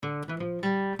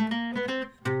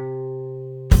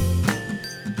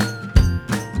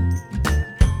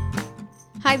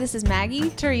Hi, this is Maggie.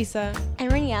 Teresa. And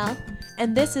Ranielle,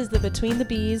 And this is the Between the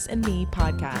Bees and Me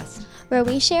podcast, where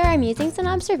we share our musings and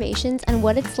observations on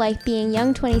what it's like being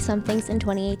young 20-somethings in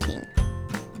 2018.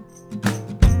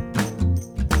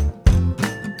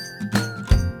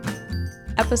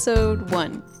 Episode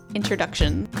 1,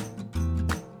 Introduction.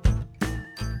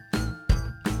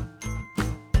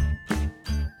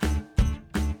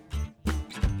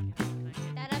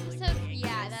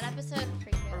 That episode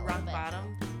freaked me out a Rock little bit.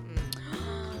 Bottom.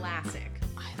 Classic.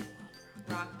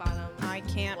 Rock Bottom. I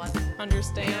can't What?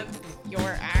 understand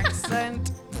your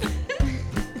accent.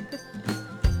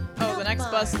 Oh, the next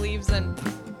bus leaves in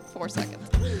 4 seconds.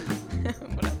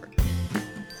 Whatever.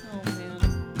 Oh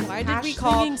man. Why did we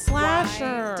call Hashtag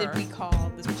slasher. Why did we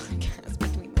call this podcast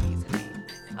Between the Bees and Me?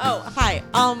 Oh, hi.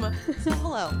 So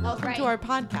hello. Welcome right. to our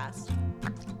podcast,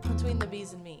 Between the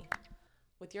Bees and Me,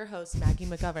 with your hosts, Maggie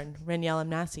McGovern, Ranielle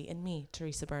Amnassi, and me,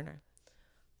 Teresa Berner.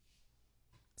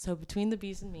 So Between the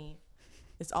Bees and Me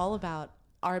is all about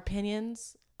our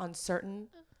opinions on certain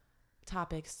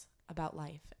topics about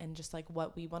life and just like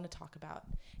what we want to talk about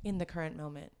in the current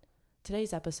moment.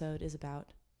 Today's episode is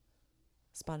about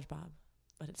SpongeBob,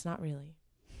 but it's not really,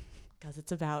 because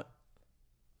it's about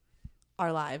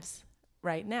our lives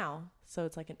right now. So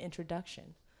it's like an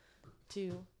introduction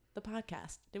to the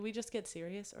podcast. Did we just get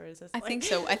serious, or is this I like... think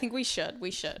so. I think we should.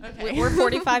 Okay. We're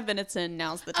 45 minutes in.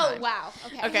 Now's the time. Oh, wow.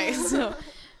 Okay. Okay,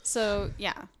 so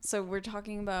yeah. So we're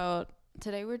talking about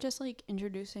today. We're just like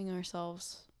introducing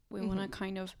ourselves. We want to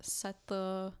kind of set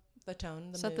the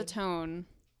tone, the mood, tone,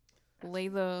 lay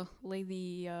the like, The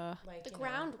you know,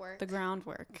 groundwork. the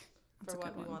groundwork. That's for a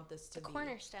what good we one. want this to The be.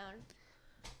 cornerstone.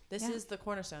 This Yeah. is the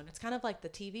cornerstone. It's kind of like the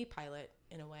TV pilot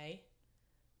in a way.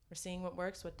 We're seeing what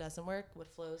works, what doesn't work, what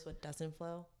flows, what doesn't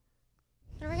flow.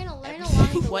 And we're going to learn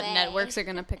along the What way. networks are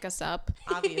gonna pick us up?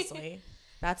 Obviously,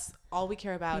 that's all we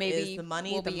care about. Maybe is the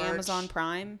money, we'll the be merch. Amazon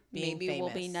Prime. being Maybe we'll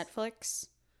be famous. Netflix.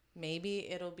 Maybe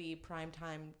it'll be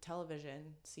primetime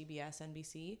television, CBS,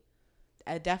 NBC.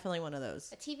 Definitely one of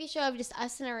those. A TV show of just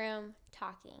us in a room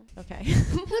talking. Okay.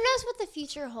 Who knows what the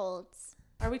future holds?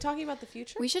 Are we talking about the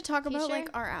future? We should talk about Future? like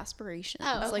our aspirations.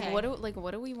 Oh, Like okay. what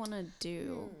do we want to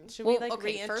do? Should we like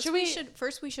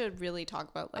First we should really talk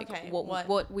about like Okay,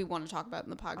 what we want to talk about in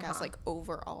the podcast, like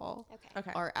overall,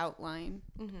 Okay. our outline,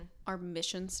 Mm-hmm. our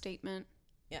mission statement,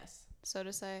 Yes. so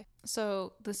to say.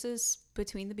 So this is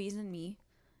Between the Bees and Me.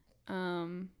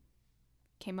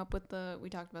 We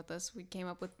talked about this. We came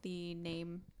up with the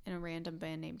name in a random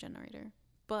band name generator,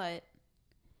 but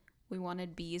we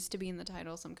wanted bees to be in the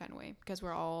title some kind of way because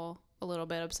we're all a little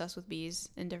bit obsessed with bees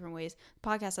in different ways. The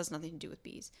podcast has nothing to do with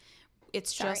bees.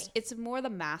 It's it's more the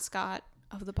mascot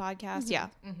of the podcast. Yeah.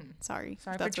 Sorry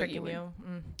Sorry That's for what tricking would- you.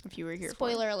 if you were here.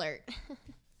 Spoiler alert.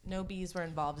 No bees were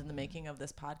involved in the making of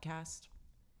this podcast.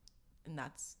 And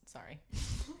that's, sorry.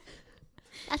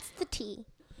 That's the T.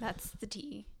 That's the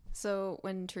tea. So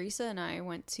when Teresa and I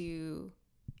went to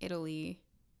Italy,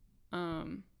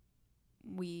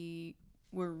 we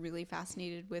were really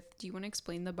fascinated with. Do you want to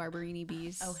explain the Barberini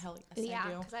bees? Oh, hell yes, Yeah, I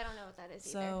do. because I don't know what that is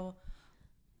either. So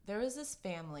there was this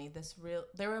family,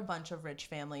 there were a bunch of rich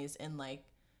families in like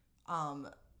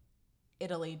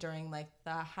Italy during like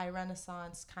the high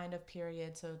Renaissance kind of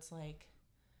period. So it's like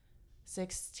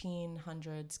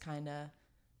 1600s kind of.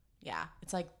 Yeah,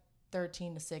 it's like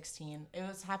 13 to 16. It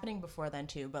was happening before then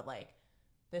too, but like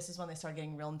this is when they started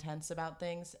getting real intense about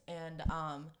things. And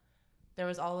there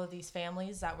was all of these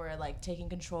families that were like taking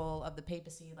control of the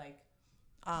papacy. Like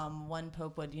one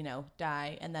pope would,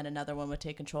 die, and then another one would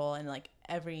take control, and like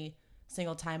every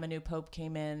single time a new pope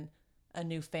came in, a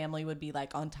new family would be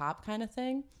like on top kind of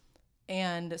thing.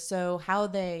 And so how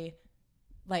they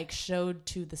like showed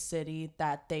to the city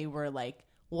that they were like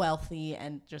wealthy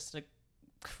and just a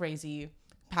crazy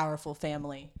powerful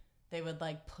family, they would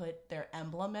like put their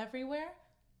emblem everywhere.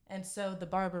 And so the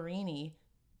Barberini,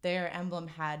 their emblem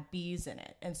had bees in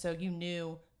it, and so you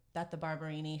knew that the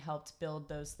Barberini helped build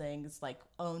those things, like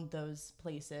owned those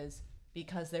places,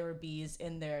 because there were bees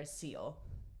in their seal.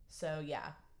 So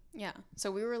yeah,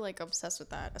 So we were like obsessed with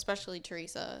that, especially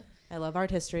Teresa. I love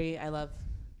art history, I love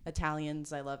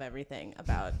Italians, I love everything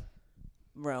about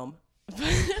Rome.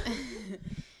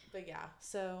 But yeah,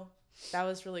 so that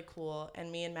was really cool, and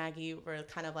me and Maggie were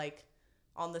kind of like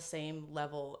on the same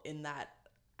level in that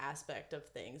aspect of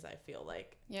things. I feel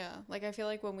like, Yeah, like I feel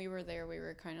like when we were there, we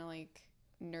were kind of like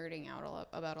nerding out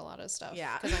about a lot of stuff.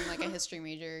 Yeah. because I'm like a history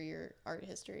major, you're art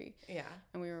history, yeah,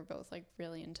 and we were both like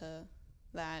really into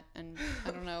that. And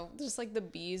I don't know, just like the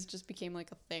bees just became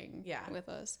like a thing. Yeah. with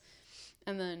us.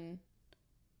 And then,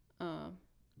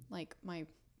 like my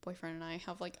boyfriend and I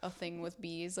have like a thing with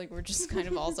bees. Like we're just kind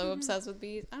of also obsessed with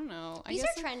bees. I don't know. Bees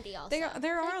are trendy also. They I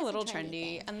feel are like a it's little trendy trendy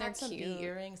thing. and I they're had some cute. bee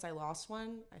earrings. I lost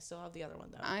one. I still have the other one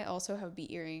though. I also have bee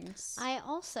earrings. I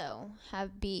also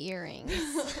have bee earrings.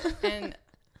 And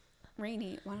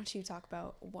Rainy, why don't you talk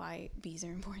about why bees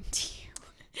are important to you?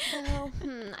 So,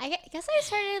 I guess I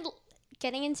started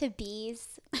getting into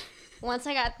bees once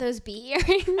I got those bee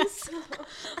earrings.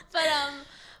 But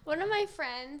one of my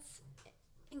friends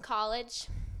in college,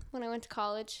 when I went to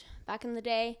college back in the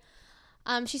day,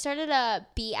 she started a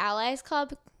Bee Allies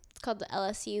Club. It's called the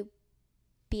LSU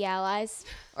Bee Allies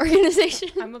organization.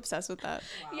 I'm obsessed with that.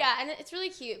 Wow. Yeah, and it's really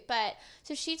cute. But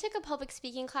so she took a public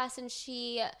speaking class and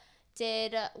she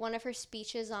did one of her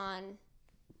speeches on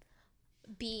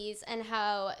bees and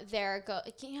how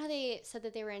you know how they said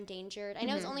that they were endangered. I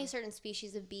know it's only a certain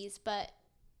species of bees, but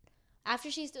after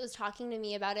she was talking to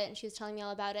me about it and she was telling me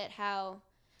all about it, how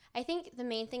I think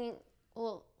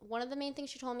one of the main things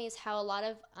she told me is how a lot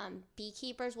of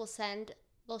beekeepers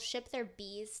will ship their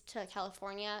bees to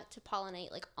California to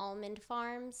pollinate like almond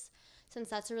farms, since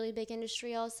that's a really big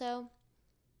industry also.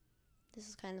 This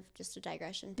is kind of just a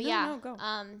digression, but No, go.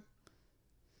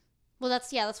 well,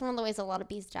 that's one of the ways a lot of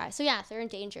bees die. So yeah, they're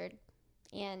endangered,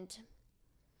 and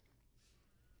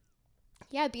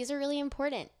yeah, bees are really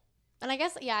important. And I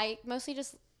guess I mostly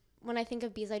just when I think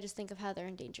of bees, I just think of how they're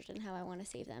endangered and how I want to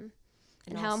save them,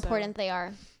 and how also- important they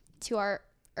are to our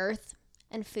earth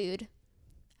and food,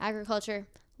 agriculture,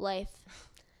 life,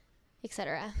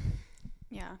 etc.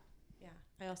 Yeah. Yeah.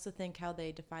 I also think how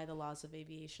they defy the laws of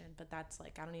aviation, but that's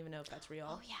like I don't even know if that's real.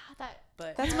 Oh yeah, that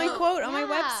But That's my quote on my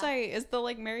Yeah. website. Is the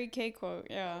like Mary Kay quote.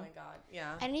 oh Yeah. my god,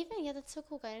 yeah. I didn't even. Yeah, that's so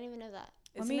cool. I didn't even know that.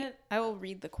 Isn't it I will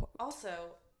read the quote. also?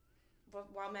 But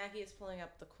while Maggie is pulling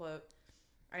up the quote,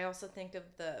 I also think of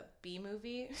the Bee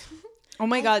movie. Oh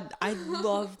my god, I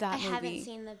love that I movie. haven't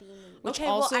seen the bee movie. Which Okay,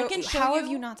 well, also, I can show how you- have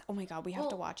you not? Oh my god, we have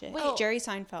to Well, watch it. wait. Jerry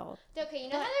Seinfeld. Okay, you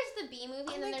know how there's the bee movie,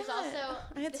 Oh and then my there's God. also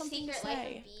I had the something to Secret Life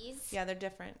say. of Bees. Yeah, they're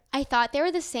different. I thought they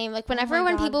were the same. Like whenever my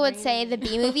when God, people would say the Rainy.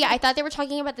 bee movie, I thought they were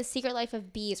talking about the Secret Life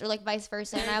of Bees, or like vice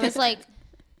versa. And I was like,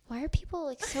 why are people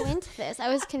like so into this? I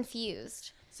was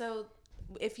confused. So,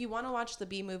 if you want to watch the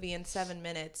Bee movie in 7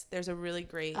 minutes, there's a really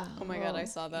great Oh my god, I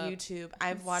saw that. YouTube.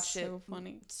 I've watched it So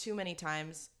funny. too many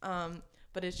times.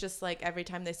 But it's just like every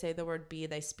time they say the word bee,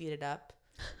 they speed it up.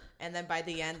 And then by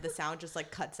the end, the sound just like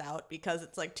cuts out because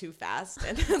it's like too fast.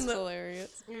 And then It's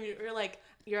hilarious. you're like,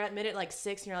 you're at minute like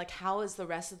 6 and you're like, how is the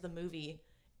rest of the movie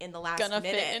in the last Gonna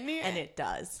minute? fit in here? And it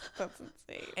does. That's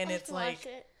insane. And I have it's to watch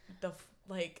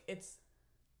like, it. it's,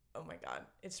 oh my God,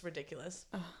 it's ridiculous.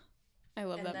 I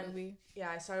love And that then- movie. Yeah,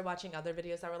 I started watching other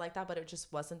videos that were like that, but it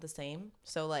just wasn't the same.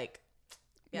 So like,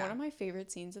 yeah. One of my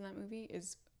favorite scenes in that movie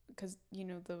is because you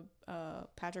know the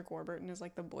Patrick Warburton is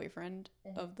like the boyfriend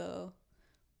of the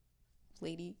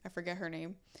lady. I forget her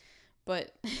name,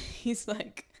 but he's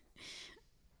like,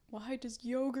 "Why does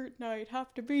yogurt night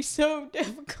have to be so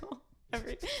difficult?"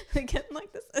 Again,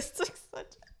 like this. It's like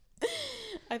such.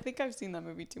 I think I've seen that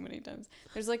movie too many times.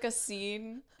 There's like a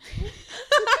scene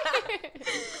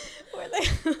where they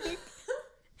like,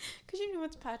 because you know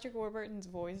it's Patrick Warburton's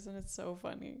voice and it's so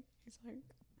funny. He's like,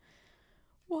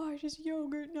 why does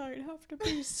yogurt night have to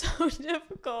be so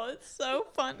difficult? It's so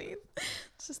funny.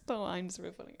 It's just the line's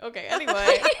really funny. Okay,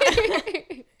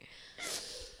 anyway.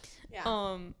 Yeah. It's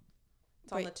on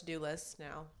wait. the to-do list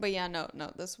now. But yeah, no,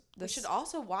 this We should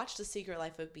also watch The Secret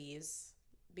Life of Bees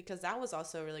because that was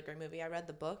also a really great movie. I read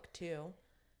the book too.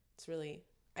 It's really,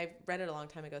 I read it a long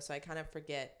time ago, so I kind of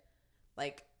forget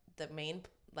like the main,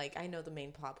 like I know the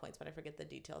main plot points, but I forget the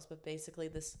details. But basically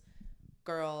this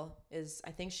girl is,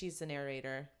 I think she's the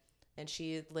narrator, and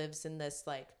she lives in this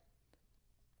like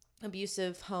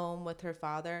abusive home with her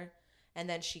father, and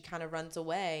then she kind of runs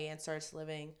away and starts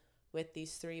living with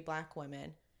these 3 black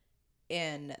women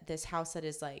in this house that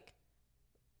is like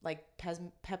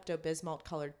Pepto-Bismol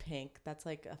colored pink. That's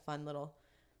like a fun little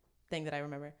thing that I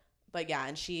remember. But yeah,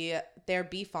 and they're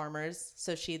bee farmers,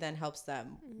 so she then helps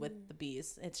them with the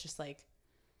bees. It's just like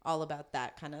all about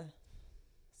that kind of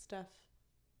stuff.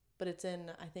 But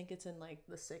I think it's in like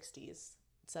the 60s. It's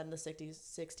set in the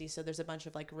 60s. So there's a bunch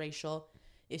of like racial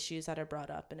issues that are brought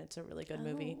up, and it's a really good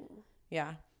movie. Oh.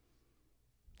 Yeah,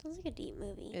 Sounds like a deep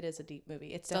movie. it is a deep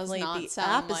movie. It's Does definitely not the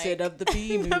sound opposite like- of the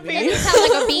bee movie. Doesn't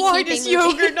sound like a beekeeping Why does movie.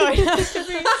 yogurt night have to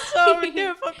be so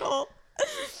difficult?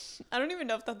 I don't even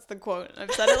know if that's the quote.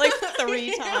 I've said it like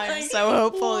 3 times, so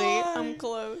hopefully Why? I'm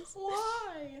close.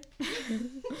 Why?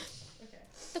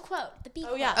 The quote, the bee Oh,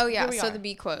 quote. yeah. Oh yeah, Here we so are. the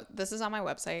bee quote. This is on my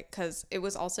website because it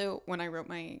was also when I wrote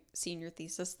my senior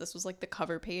thesis. This was like the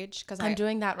cover page because I'm I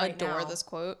doing that right adore now. this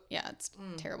quote. Yeah, it's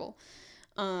terrible.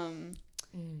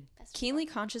 Best Keenly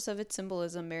conscious of its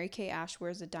symbolism, Mary Kay Ash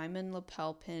wears a diamond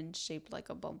lapel pin shaped like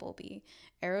a bumblebee.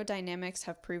 Aerodynamics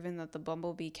have proven that the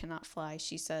bumblebee cannot fly,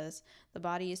 she says. The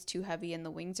body is too heavy and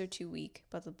the wings are too weak,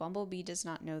 but the bumblebee does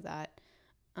not know that,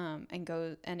 and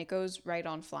it goes right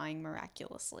on flying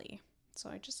miraculously. So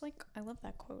I love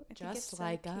that quote. I think it's Just so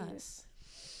like cute. us.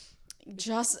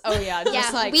 Just like Yeah,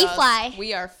 like we us. fly.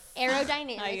 We are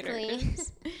aerodynamically.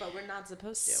 fighters. But we're not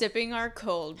supposed to. Sipping our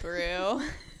cold brew.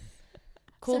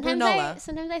 Cool sometimes granola.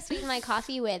 sometimes I sweeten my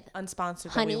coffee with Unsponsored,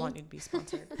 but honey. we want you to be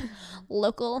sponsored.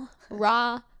 local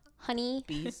raw honey.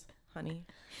 Bees, honey.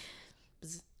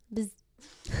 Bzz.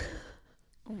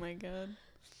 Oh my god.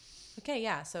 Okay,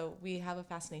 yeah. So we have a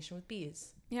fascination with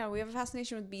bees. Yeah, we have a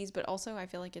fascination with bees, but also I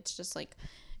feel like it's just like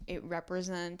it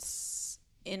represents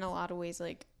in a lot of ways,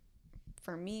 like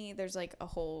for me, there's like a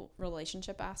whole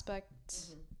relationship aspect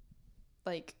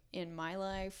like in my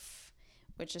life,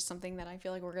 which is something that I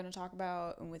feel like we're going to talk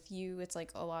about. And with you, it's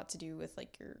like a lot to do with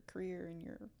like your career and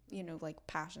your, you know, like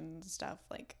passions and stuff,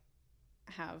 like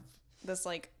have this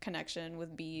like connection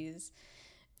with bees.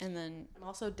 And then I'm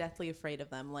also deathly afraid of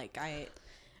them. Like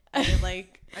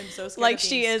I'm so scared. like of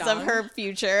she being is stung. of her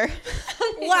future.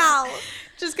 Wow.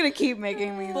 Just gonna keep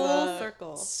making these Full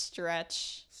circle.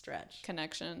 stretch Stretch.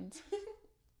 connections.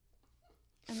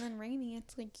 And then Rainy,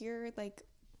 it's like you're like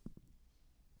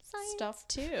Science. stuff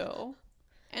too.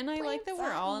 And I like that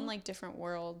we're all in like different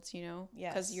worlds, you know?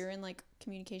 Yes. Because you're in like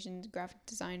communications, graphic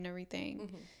design, and everything,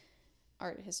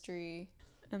 art history.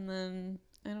 And then,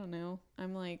 I don't know,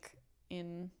 I'm like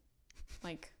in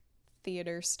like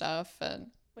theater stuff and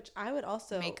Which I would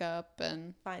also makeup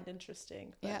and find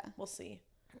interesting. But Yeah. We'll see.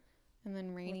 and then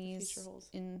the Rainy's future holds.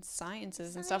 in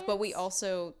sciences and stuff. But we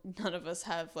also, none of us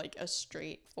have like a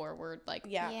straightforward like,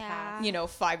 Yeah. Yeah. Path. you know,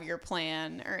 5-year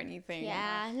plan or anything.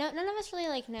 Yeah, no, none of us really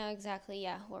like know exactly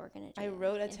what we're gonna do. I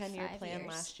wrote a in 10-year 5 plan years.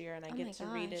 last year, and I Oh get my to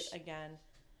read it gosh. again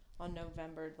on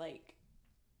November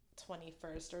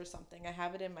 21st or something. I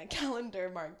have it in my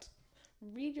calendar marked.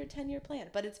 Read your 10-year plan,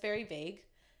 but it's very vague,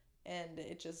 and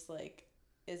it just like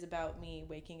is about me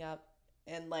waking up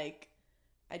and like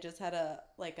I just had a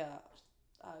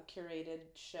curated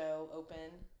show open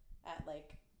at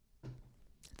like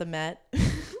the Met.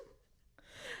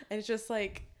 And it's just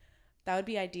like that would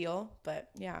be ideal, but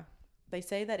yeah. They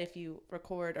say that if you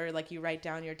record or like you write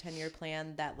down your 10-year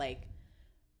plan that like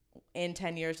in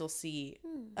 10 years you'll see,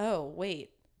 oh,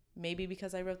 wait, maybe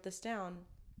because I wrote this down,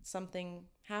 something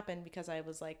happened because I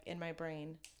was like in my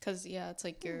brain. Because, yeah, it's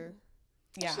like you're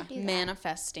Yeah. should do that.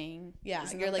 manifesting. Yeah.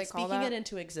 Isn't You're that what like they call speaking that? it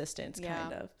into existence, Yeah.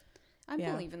 kind of. I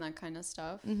Yeah. believe in that kind of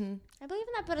stuff. Mm-hmm. I believe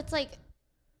in that, but it's like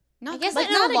Not I guess like,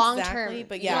 in a not long exactly, term,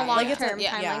 but in yeah, a long like, it's a- term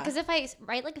yeah. timeline. Yeah. Because if I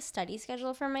write like a study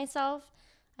schedule for myself,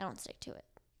 I don't stick to it.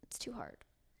 It's too hard.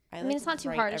 I mean, it's not too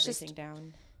write hard, it's just- everything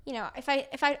down. You know,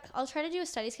 I'll try to do a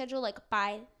study schedule like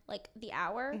by like the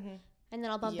hour, and then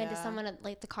I'll bump into Yeah. someone at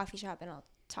like the coffee shop and I'll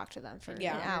talk to them for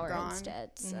Yeah. an hour Gone.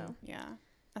 instead. So Yeah.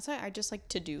 That's why I just like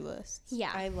to-do lists.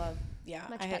 yeah, I love, yeah.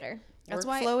 much better. That's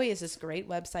why- Workflowy is this great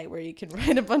website where you can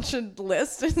write a bunch of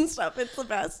lists and stuff. It's the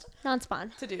best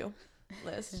Non-spawn. to do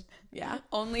list. Yeah.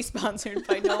 Only sponsored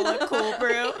by Nola Cool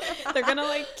Brew. They're gonna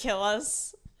like kill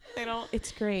us. They don't.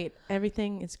 It's great.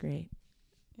 Everything is great.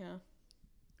 Yeah.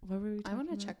 What were we I talking want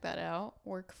to about? check that out.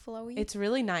 Workflowy. It's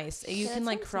really nice. You Yeah, can that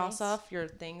like sounds cross nice. off your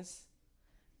things.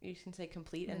 You can say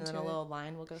complete, and then Into a it. little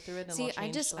line will go through it. And See, it'll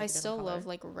change to, like, I a different still color. love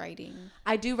like writing.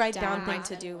 I do write down down my things.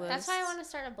 to-do list. That's why I want to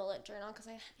start a bullet journal because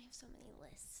I have so many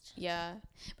lists. Yeah,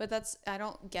 but I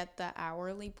don't get the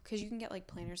hourly because you can get like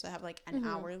planners that have like an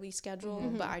hourly schedule,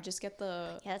 but I just get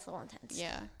the Yeah, that's a little intense.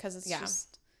 because it's Yeah.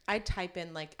 just I type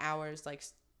in like hours, like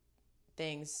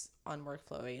things on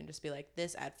Workflowy, and just be like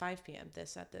this at 5 p.m.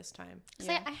 This at this time.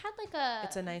 So I had like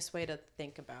It's a nice way to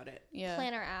think about it. yeah.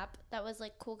 planner app that was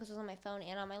like cool because it was on my phone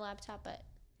and on my laptop, but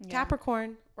Yeah.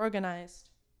 Capricorn, organized.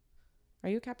 Are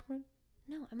you a Capricorn?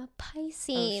 no, I'm a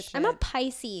Pisces. I'm a shit.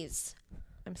 Pisces.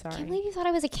 I'm sorry. Can't believe you thought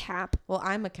I was a Cap. Well,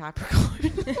 I'm a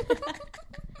Capricorn.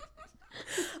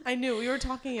 I knew we were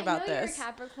talking about I know this. You're a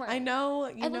Capricorn. I know.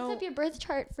 I looked up your birth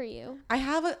chart for you. I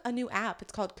have a new app.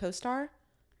 It's called CoStar.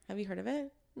 Have you heard of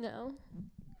it? No.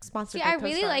 Sponsored See, by I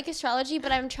really CoStar. like astrology,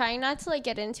 but I'm trying not to like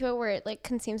get into it where it like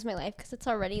consumes my life because it's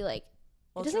already like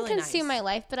Well, it it's doesn't really consume nice. my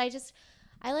life. But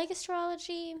I like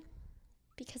astrology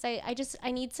because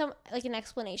I need some like an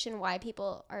explanation why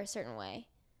people are a certain way.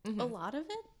 A lot of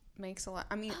it makes a lot.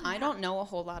 I mean, I don't know a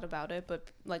whole lot about it, but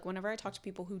like whenever I talk to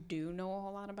people who do know a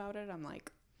whole lot about it, I'm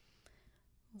like,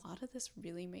 a lot of this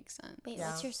really makes sense. Wait, Yeah.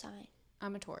 what's your sign?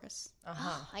 I'm a Taurus.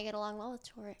 Uh-huh. I get along well with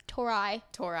Tauri.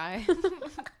 Tauri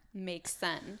makes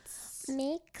sense.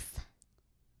 Makes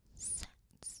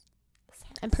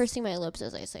I'm pursing my lips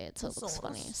as I say it, so it looks Sauce.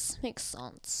 funny. Makes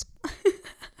sense.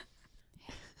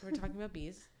 We're talking about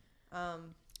bees.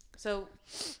 So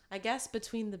I guess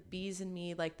between the bees and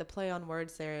me, like the play on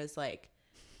words there is like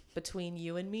between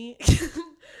you and me.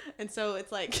 And so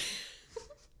it's like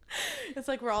it's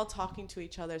like we're all talking to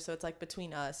each other, so it's like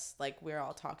between us, like we're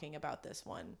all talking about this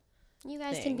one. You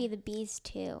guys Thing. can be the bees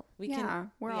too.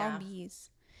 We're all bees.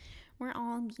 We're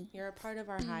all bees. You're a part of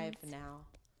our hive now.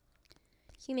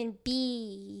 Human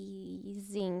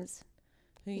beings.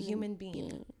 A human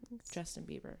being. Beings. Justin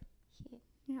Bieber.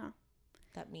 Yeah.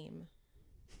 That meme.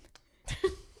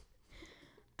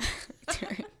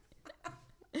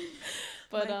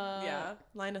 But yeah,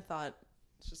 line of thought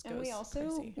just goes and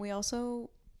crazy. we also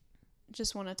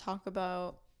just want to talk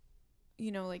about,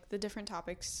 you know, like the different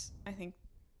topics I think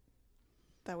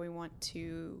that we want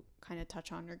to kind of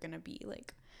touch on are going to be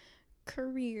like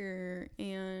career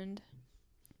and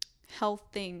health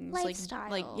things,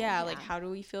 Lifestyle, like yeah. how do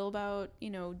we feel about, you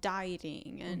know,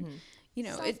 dieting and you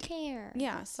know, self-care.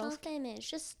 yeah, Self-image.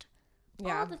 Just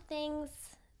Yeah. all the things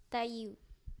that you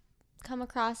come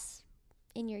across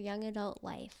in your young adult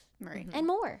life. right. And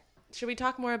more. Should we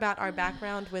talk more about our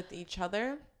background with each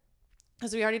other?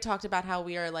 Because we already talked about how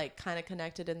we are like kind of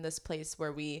connected in this place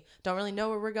where we don't really know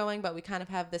where we're going, but we kind of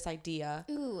have this idea.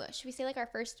 Ooh, should we say like our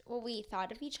first, what we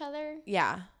thought of each other?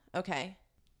 Yeah. Okay.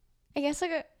 I guess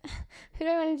like, who do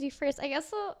I want to do first? I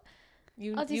guess I'll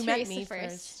do You met Teresa me first.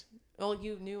 first. Well,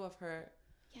 you knew of her,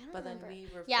 Yeah, I don't but remember. then we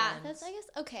were Yeah, friends. that's, I guess,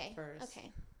 okay. first.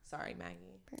 Okay. Sorry,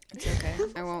 Maggie. It's okay.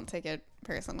 I won't take it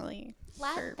personally.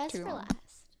 for Best too for long.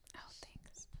 last. Oh,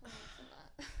 thanks.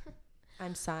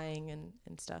 I'm sighing and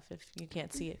stuff if you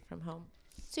can't see it from home.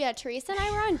 So yeah, Teresa and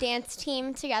I were on dance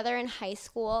team together in high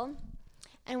school.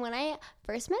 And when I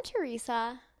first met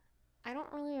Teresa, I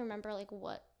don't really remember like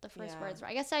what the first Yeah. words were.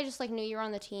 I guess I just like knew you were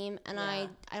on the team, and Yeah.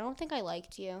 I don't think I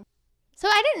liked you. So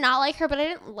I did not like her, but I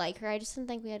didn't like her. I just didn't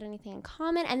think we had anything in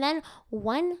common. And then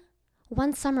one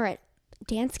summer at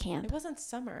dance camp. It wasn't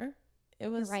summer. It You're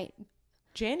was right.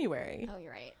 January. Oh,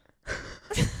 you're right.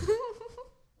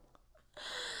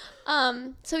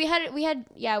 So we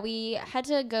had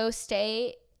to go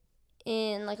stay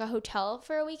in like a hotel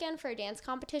for a weekend for a dance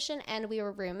competition, and we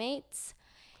were roommates,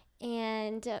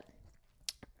 and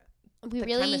we The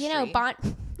really,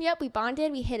 chemistry. we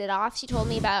bonded, we hit it off. She told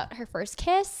me about her first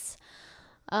kiss.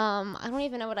 I don't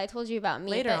even know what I told you about me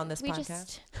Later but on this we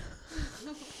podcast.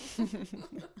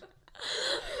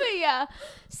 But yeah,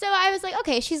 so I was like,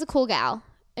 okay, she's a cool gal,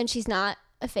 and she's not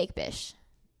a fake bitch.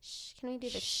 Shh, can we do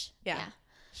this? Shh. Yeah.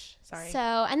 Sorry. So,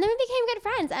 and then we became good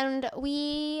friends, and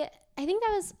I think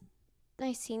that was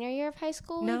my senior year of high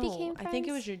school. no, we became friends. I think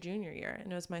it was your junior year,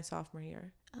 and it was my sophomore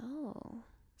year. Oh.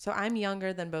 So I'm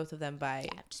younger than both of them by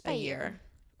Yeah, just by a a year. year.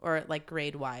 Or like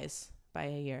grade wise by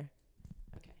a year.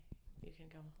 Okay, you can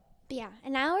go. But yeah,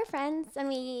 and now we're friends, and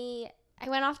I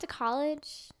went off to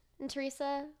college, and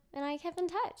Teresa and I kept in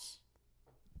touch.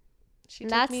 She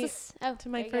And took that's me to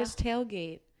my there you go. first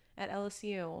tailgate at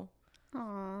LSU.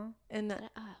 Aw. And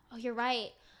Oh, you're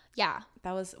right. Yeah,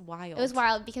 that was wild. it was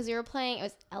wild because we were playing. It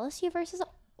was LSU versus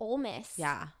Ole Miss.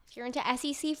 Yeah. If you're into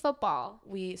SEC football,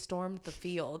 We stormed the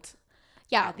field.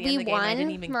 yeah, At the we end of the game, won. I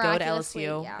didn't even go to miraculously,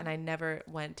 LSU, yeah. and I never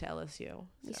went to LSU.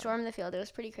 We so. stormed the field. It was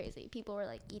pretty crazy. People were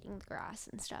like eating the grass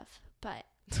and stuff. But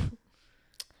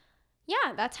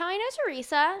yeah, that's how I know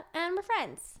Teresa, and we're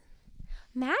friends.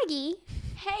 Maggie,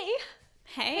 hey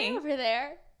Hey. over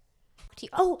there.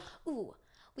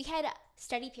 We had a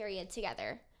study period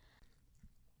together.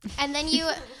 And then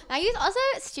Maggie's also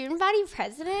student body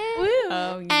president.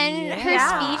 Oh, And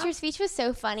yeah. her speech was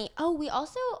so funny. Oh, we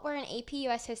also were in AP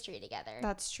US history together.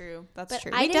 That's true. That's But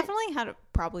true. I We didn't- definitely had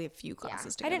probably a few Yeah,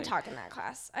 classes I together. didn't talk in that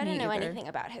class. I Me didn't know either. anything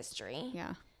about history.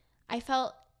 Yeah. I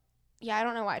felt, I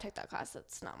don't know why I took that class.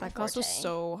 That's not my That class was forte.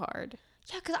 so hard.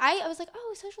 Yeah, because I was like,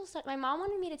 oh, social studies. My mom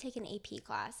wanted me to take an AP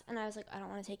class, and I was like, I don't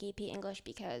want to take AP English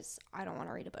because I don't want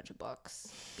to read a bunch of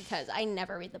books, because I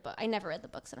never read the book. I never read the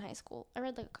books in high school. I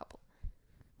read like a couple.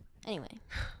 Anyway.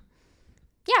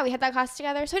 Yeah, we had that class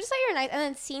together. So I just thought you were nice. And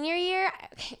then senior year,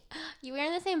 you were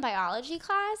in the same biology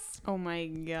class. Oh my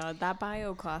god, that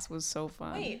bio class was so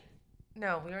fun. Wait.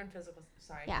 No, we were in physical.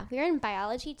 Sorry. Yeah, we were in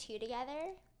biology 2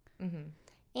 together.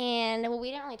 Mm-hmm. And, well,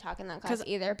 we didn't really talk in that class 'Cause-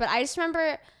 either. But I just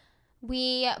remember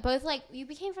we both, like, you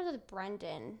became friends with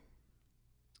Brendan.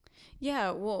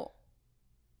 Yeah, well,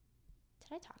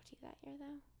 Did I talk to you that year,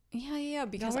 though? yeah,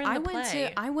 because we're in the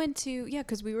play. I went to, yeah,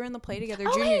 because we were in the play together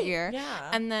Oh, junior wait. year.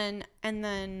 Yeah. And then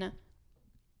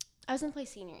I was in play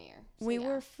senior year. So we yeah.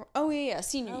 were,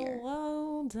 senior year.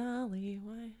 Hello, Dolly.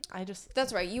 Why? I just.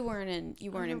 That's right. You weren't in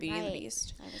Beauty and the right.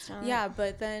 Beast. I was not. Yeah,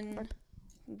 but then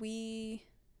we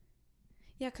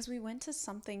Yeah, because we went to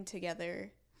something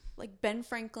together. Like Ben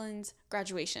Franklin's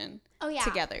graduation. Oh, yeah.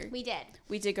 Together. We did.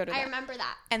 We did go to that. I remember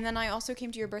that. And then I also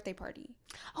came to your birthday party.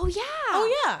 Oh, yeah.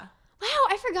 Oh yeah. Wow,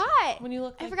 I forgot. When you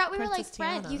look, I like forgot we were like Princess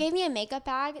friends. Tiana. You gave me a makeup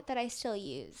bag that I still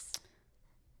use.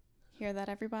 Hear that,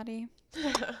 everybody?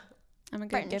 I'm a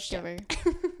good gift Friendship.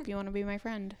 giver. If you want to be my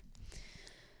friend.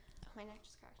 Oh, my neck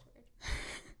just cracked weird.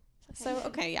 So,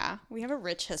 okay, yeah. We have a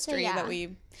rich history yeah. that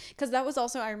we... Because that was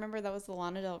also... I remember that was the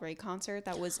Lana Del Rey concert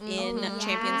that was in yeah.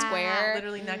 Champion Square.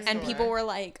 Literally next And door. people were,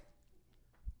 like,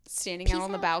 standing Peace out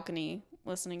on the out. balcony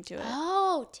listening to it.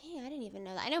 Oh, dang. I didn't even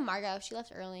know that. I know Margot. She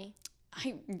left early.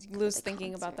 I was the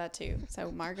thinking about that, too.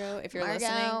 So, Margot, if you're Margot,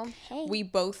 listening, hey. we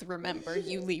both remember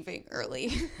you leaving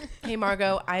early. Hey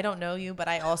Margot, I don't know you, but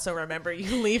I also remember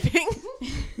you leaving.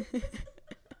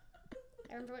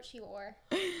 I remember what she wore.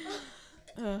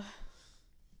 Ugh.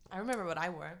 I remember what I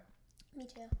wore. Me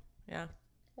too. Yeah,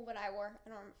 Well, what I wore. I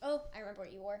don't remember. Oh, I remember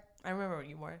what you wore. I remember what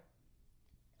you wore.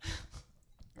 Did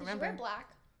Remember? you wear black?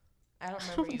 I don't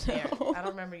remember you there. know. I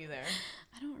don't remember you there.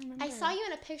 I don't remember. I saw you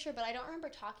in a picture, but I don't remember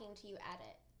talking to you at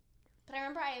it. But I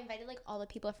remember I invited like all the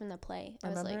people from the play. I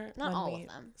was Remember like, not when all we of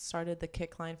them. started the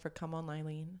kick line for Come On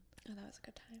Eileen? Oh, that was a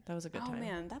good time. That was a good Oh, time.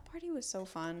 man. That party was so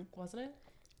fun. Wasn't it?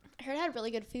 I heard it had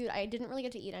really good food. I didn't really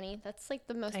get to eat any. That's like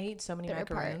the most. I ate so many bitter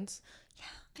part. macaroons.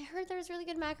 I heard there was really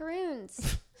good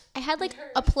macaroons. I had like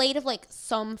a plate of like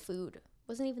some food.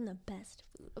 Wasn't even the best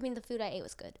food. I mean, the food I ate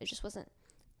was good. It just wasn't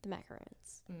the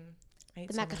macarons. I ate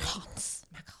The so many- macarons.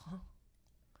 Macaron.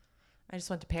 I just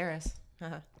went to Paris. Me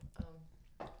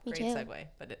Great too. segue,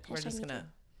 but we're Hashtag just me gonna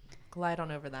glide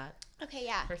on over that Okay,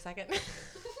 yeah. for a second.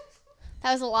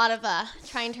 That was a lot of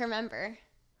trying to remember.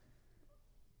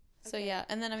 So, yeah.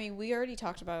 And then, I mean, we already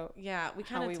talked about Yeah, we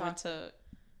how kind we of went talked. to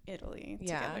Italy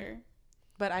Yeah. together.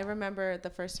 But I remember the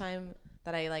first time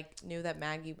that I like knew that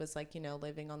Maggie was like, you know,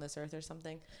 living on this earth or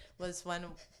something was when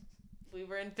we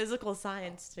were in physical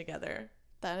science together.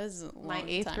 That is a long My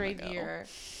 8th time grade ago. year.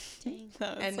 Dang.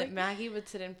 That was And like- Maggie would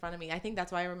sit in front of me. I think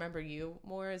that's why I remember you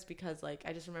more is because like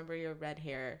I just remember your red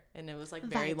hair and it was like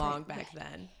very Vibrant long back red.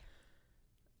 then.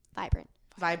 Vibrant.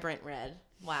 Vibrant red.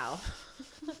 Wow.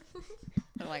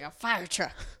 They're like a fire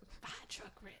truck. Fire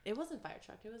truck red. It wasn't fire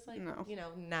truck. It was like, No. you know,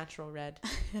 natural red.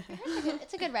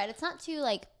 It's a good red. It's not too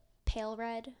like pale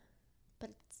red,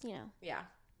 but it's, you know, Yeah.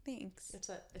 Thanks.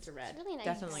 It's a red. really nice.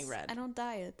 Definitely I red. don't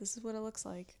diet. This is what it looks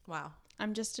like. Wow.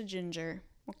 I'm just a ginger.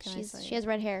 What can I say? she has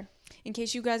red hair. In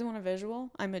case you guys want a visual,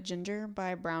 I'm a ginger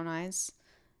by brown eyes.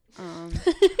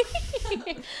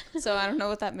 So I don't know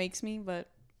what that makes me, but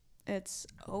it's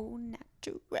au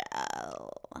natural.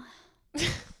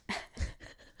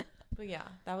 But yeah,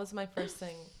 that was my first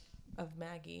thing of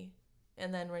Maggie.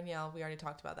 And then Renielle, we already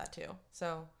talked about that too.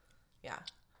 So, yeah.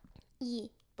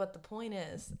 But the point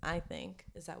is, I think,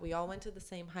 is that we all went to the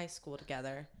same high school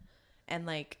together. And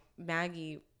like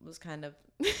Maggie was kind of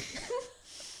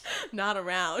not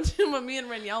around when me and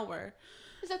Renielle were.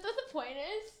 Is that what the point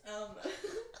is?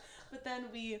 But then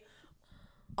we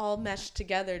all meshed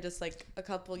together just like a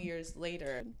couple years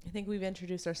later. I think we've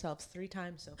introduced ourselves 3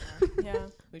 times so far. Yeah.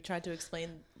 We tried to explain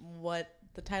what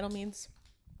the title means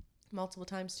multiple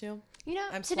times too. You know,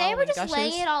 I'm today we're swallowing just gushers.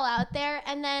 laying it all out there,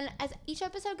 and then as each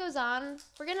episode goes on,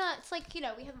 we're gonna, it's like, you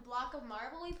know, we have a block of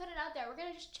marble, we put it out there, we're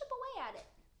gonna just chip away at it.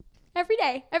 Every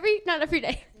day. Not every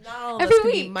day. Not all of Every us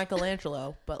can be week.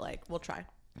 Michelangelo, but like we'll try.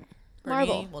 For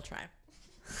Marble. me, we'll try.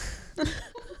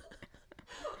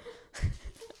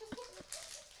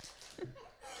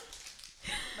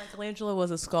 Michelangelo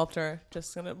was a sculptor.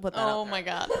 Just gonna put that out Oh there. my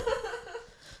god.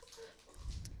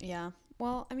 Yeah.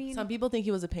 Well, I mean, Some people think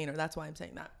he was a painter. That's why I'm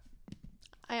saying that.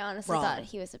 I honestly Wrong. thought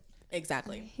he was a,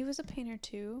 Exactly. he was a painter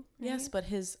too. Yes, right? but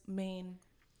his main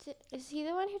is he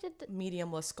the one who did the,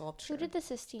 medium was sculpture. who did the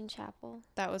Sistine Chapel?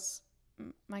 That was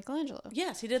Michelangelo.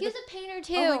 Yes, he did. He The, was a painter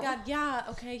too. oh my god, yeah.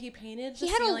 Okay, he painted the He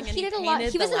had ceiling a, and he did a painted lot.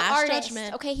 He was the an Last artist.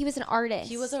 Judgment. Okay, he was an artist.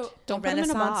 He was a Don't put him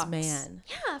in a Renaissance box. man.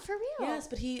 Yeah, for real. Yes,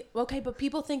 but but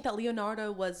people think that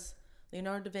Leonardo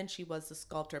da Vinci was the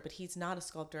sculptor, but he's not a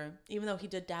sculptor, even though he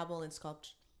did dabble in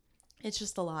sculpture. It's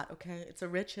just a lot, okay? It's a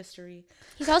rich history.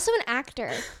 He's also an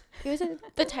actor. He was in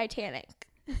the Titanic.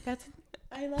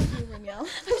 I love you, Renielle. I was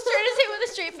trying to say it with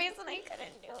a straight face and I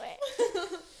couldn't do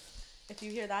it. If you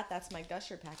hear that, that's my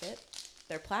Gusher packet.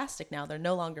 They're plastic now. They're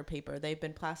no longer paper. They've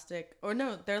been plastic. Or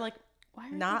no, they're like, Why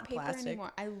are Not they paper plastic.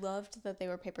 anymore? I loved that they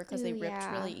were paper because they Ooh, ripped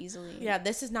yeah. really easily. yeah,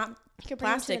 this is not You could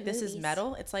bring him to the plastic. This is movies.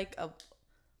 metal. It's like a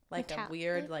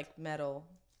weird, Metallic? like metal.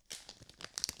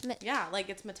 Yeah, like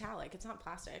it's metallic. It's not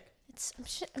plastic.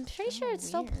 I'm pretty sure it's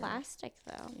still weird. plastic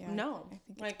though. Yeah, No, I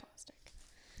think like- it's plastic.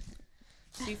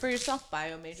 See for yourself,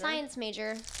 bio major. Science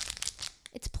major.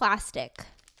 It's plastic.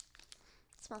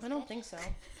 It smells I don't good. think so.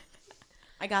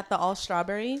 I got the all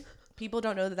strawberry. People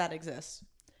don't know that exists.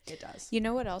 It does. You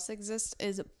know what else exists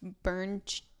is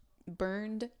burned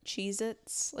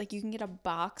Cheez-Its. Like you can get a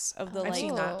box of the I've like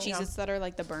seen that, Cheez-Its that are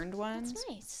like the burned ones. That's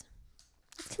nice.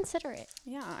 Let's consider it.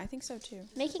 Yeah, I think so too.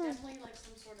 Making Definitely like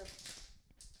some sort of.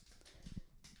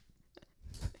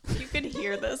 You could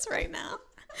hear this right now.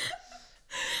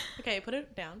 Okay, put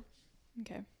it down.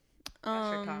 Okay.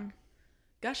 Gusher talk.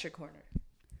 Gusher corner,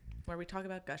 where we talk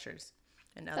about gushers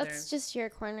and other. that's just your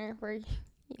corner where you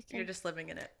can You're just living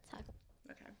in it. talk.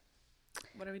 Okay.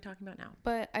 What are we talking about now?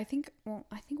 But I think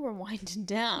we're winding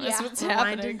down. That's Yeah. what's We're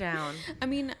happening. winding down. I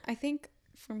mean, I think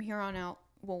from here on out,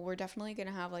 well, we're definitely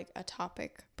gonna have like a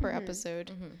topic per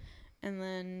episode, and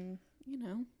then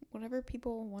whatever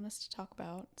people want us to talk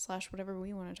about / whatever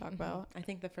we want to talk about. I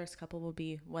think the first couple will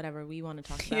be whatever we want to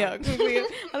talk about. Yeah, 'cause I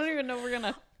don't even know if we're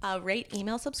gonna. Rate,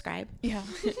 email, subscribe. Yeah.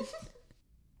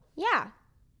 Yeah.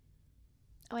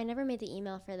 Oh, I never made the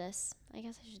email for this. I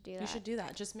guess I should do that. You should do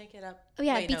that. Just make it up. Oh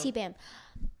yeah, Wait, no. BT Bam.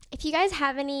 If you guys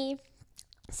have any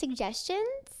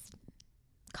suggestions,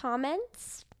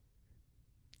 comments,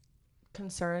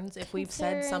 Concerns. If we've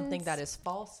said something Concerns. that is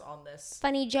false on this,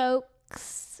 funny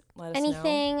jokes, let us know.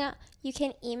 anything, you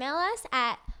can email us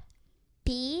at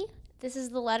B. This is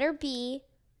the letter B,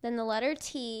 then the letter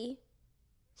T.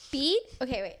 B.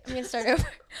 Okay, wait. I'm gonna start over.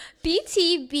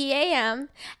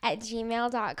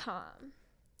 btbam@gmail.com.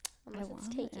 Unless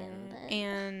it's taken. then-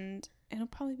 And it'll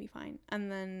probably be fine. And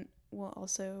then we'll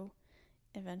also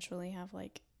eventually have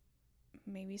like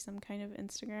maybe some kind of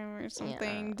Instagram or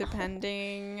something, Yeah.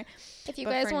 depending. If you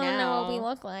but guys for want to know what we now-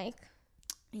 look like,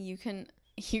 You could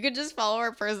just follow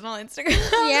our personal Instagram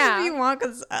Yeah. if you want,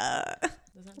 because Does that I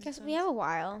make guess sense? we have a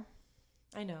while.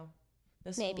 I know.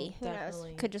 This Maybe. will Who knows?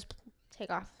 definitely- Could just take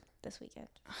off this weekend.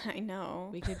 I know.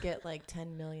 We could get like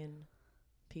 10 million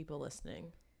people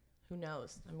listening. Who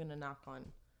knows? I'm gonna knock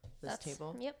on this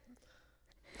table. Yep.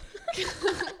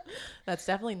 That's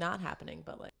definitely not happening,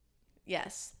 but like,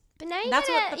 yes, But now you That's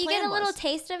what get the you get a plan little was.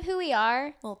 taste of who we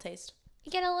are. little taste.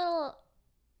 You get a little,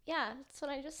 yeah. That's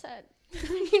what I just said.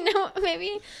 You know,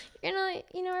 maybe you're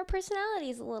gonna, our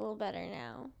personalities a little better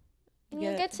now, and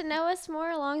you'll Yeah. get to know us more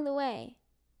along the way.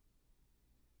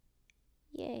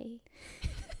 Yay!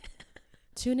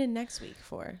 Tune in next week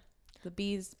for the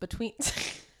bees between.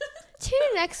 Tune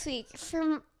in next week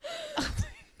from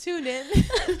Tune in.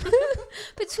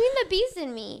 Between the Bees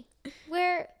and Me,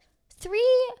 where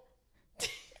three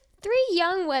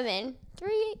young women,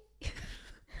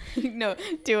 No,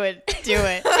 do it.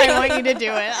 I want you to do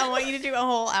it. I want you to do a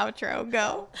whole outro.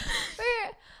 Go.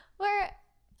 we're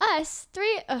us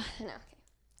three. Oh no. Okay.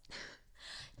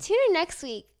 Tune in next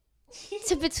week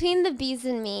to Between the Bees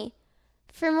and Me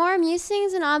for more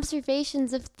musings and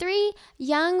observations of three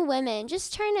young women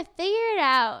just trying to figure it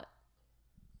out.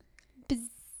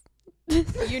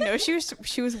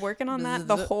 She was working on that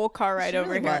the whole car ride She over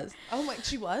really here. was. Oh my,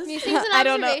 she was. Musings and I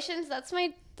don't know. observations. That's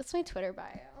my Twitter bio.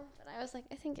 But I was like,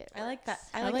 I think it. I like that. works.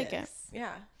 I like it.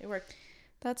 Yeah, it worked.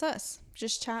 That's us.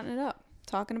 Just chatting it up,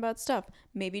 talking about stuff.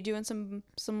 Maybe doing some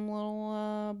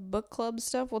little book club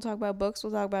stuff. We'll talk about books.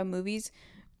 We'll talk about movies.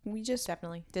 We just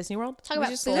Definitely Disney World. Talk we about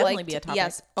just food. Definitely liked- be a topic.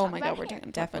 Yes. Oh Talk my about god, we're hair.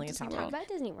 talking Definitely a Disney topic. Talk World. about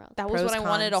Disney World. That was Pros, what I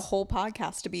wanted a cons. whole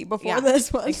podcast to be before Yeah.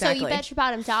 this was. Exactly. So you bet your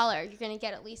bottom dollar you're gonna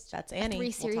get at least That's a Annie. 3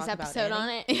 We'll series talk about episode on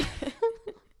Annie. it.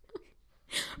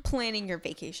 Planning your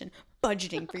vacation,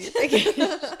 budgeting for your vacation,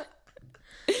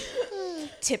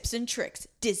 tips and tricks,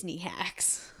 Disney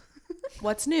hacks.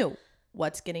 What's new?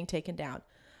 What's getting taken down?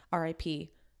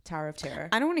 R.I.P. Tower of Terror.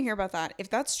 I don't want to hear about that. If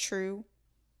that's true,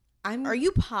 I'm. are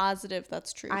you positive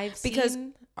that's true? I've because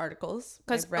seen articles.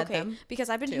 I've read them. because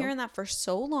I've been too. hearing that for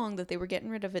so long that they were getting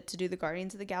rid of it to do the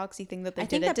Guardians of the Galaxy thing that they I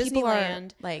did think at that people are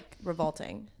Disneyland. like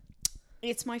revolting.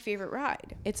 It's my favorite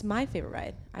ride. It's my favorite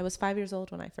ride. I was 5 years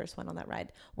old when I first went on that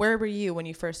ride. Where were you when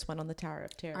you first went on the Tower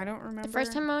of Terror? I don't remember. The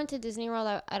first time I went to Disney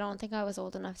World, I don't think I was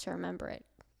old enough to remember it.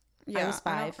 yeah, was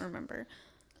I don't 5. remember.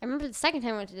 I remember the second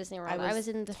time I went to Disney World. I was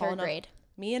in the tall 3rd enough- grade.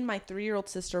 Me and my 3-year-old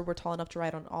sister were tall enough to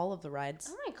ride on all of the rides.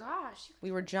 Oh my gosh.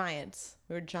 We were giants.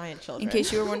 We were giant children. In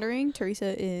case you were wondering,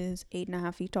 Teresa is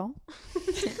 8.5 feet tall.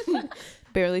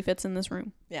 Barely fits in this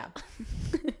room. Yeah.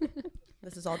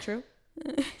 This is all true?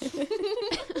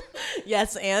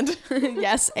 Yes, and.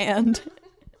 Yes, and.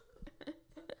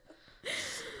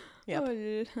 Yep.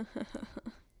 Oh,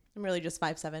 I'm really just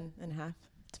 5'7.5".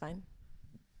 It's fine.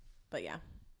 But yeah.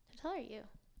 How tall are you?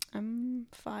 I'm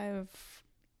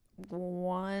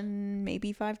 5'1",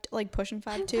 maybe 5, like pushing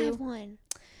 5'2". 5'1".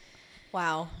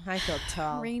 Wow. I feel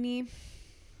tall. Rainy.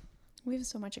 We have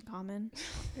so much in common.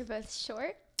 We're both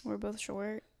short. We're both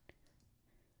short.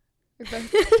 Or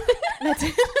both. That's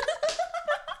it.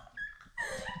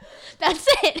 That's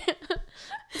it.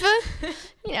 But,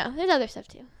 you know, there's other stuff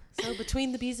too. So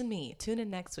between the bees and me, tune in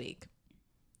next week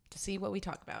to see what we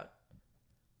talk about.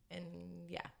 And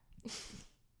yeah.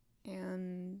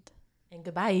 And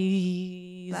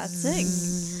goodbye. that's it.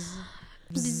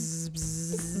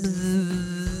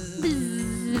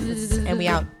 And we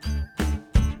out.